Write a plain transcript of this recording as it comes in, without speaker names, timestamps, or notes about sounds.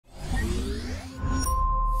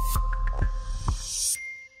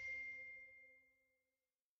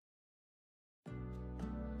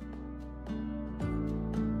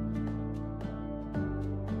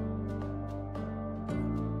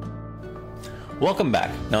Welcome back.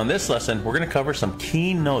 Now in this lesson, we're going to cover some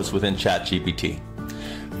key notes within ChatGPT.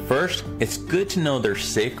 First, it's good to know there's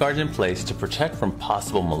safeguards in place to protect from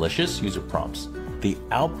possible malicious user prompts. The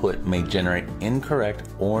output may generate incorrect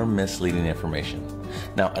or misleading information.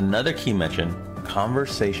 Now another key mention,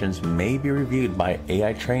 conversations may be reviewed by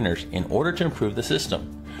AI trainers in order to improve the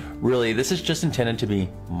system. Really, this is just intended to be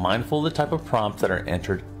mindful of the type of prompts that are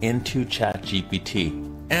entered into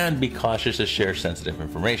ChatGPT and be cautious to share sensitive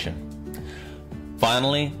information.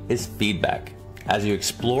 Finally is feedback. As you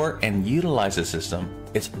explore and utilize the system,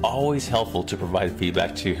 it's always helpful to provide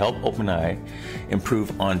feedback to help OpenAI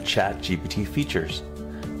improve on ChatGPT features.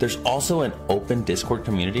 There's also an open Discord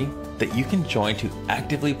community that you can join to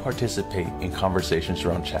actively participate in conversations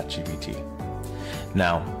around ChatGPT.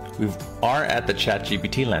 Now, we are at the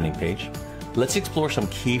ChatGPT landing page. Let's explore some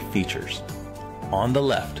key features. On the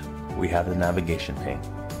left, we have the navigation pane.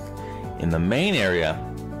 In the main area,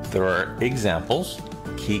 there are examples,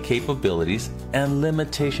 key capabilities, and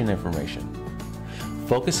limitation information.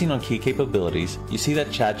 Focusing on key capabilities, you see that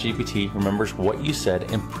ChatGPT remembers what you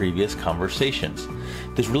said in previous conversations.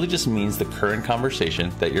 This really just means the current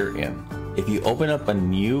conversation that you're in. If you open up a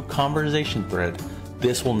new conversation thread,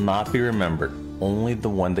 this will not be remembered, only the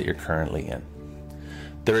one that you're currently in.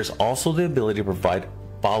 There is also the ability to provide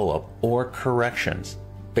follow-up or corrections.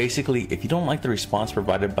 Basically, if you don't like the response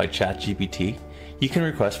provided by ChatGPT, you can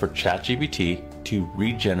request for ChatGPT to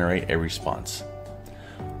regenerate a response.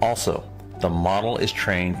 Also, the model is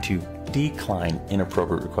trained to decline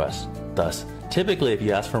inappropriate requests. Thus, typically if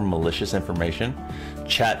you ask for malicious information,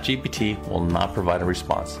 ChatGPT will not provide a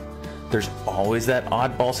response. There's always that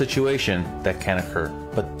oddball situation that can occur,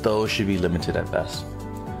 but those should be limited at best.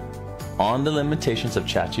 On the limitations of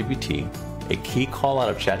ChatGPT, a key call out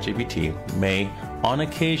of ChatGPT may on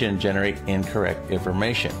occasion generate incorrect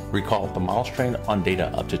information. Recall, the model's trained on data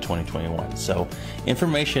up to 2021, so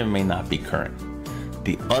information may not be current.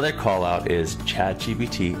 The other call out is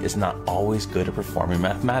ChatGPT is not always good at performing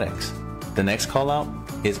mathematics. The next call out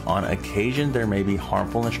is on occasion there may be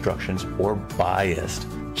harmful instructions or biased.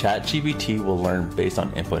 ChatGPT will learn based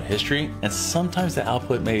on input history, and sometimes the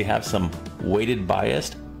output may have some weighted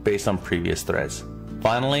bias based on previous threads.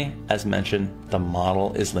 Finally, as mentioned, the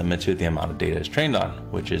model is limited to the amount of data it's trained on,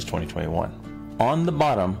 which is 2021. On the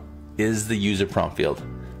bottom is the user prompt field.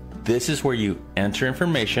 This is where you enter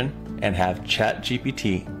information and have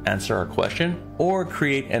ChatGPT answer a question or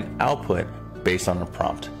create an output based on a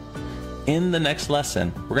prompt. In the next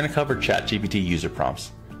lesson, we're going to cover ChatGPT user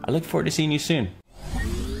prompts. I look forward to seeing you soon.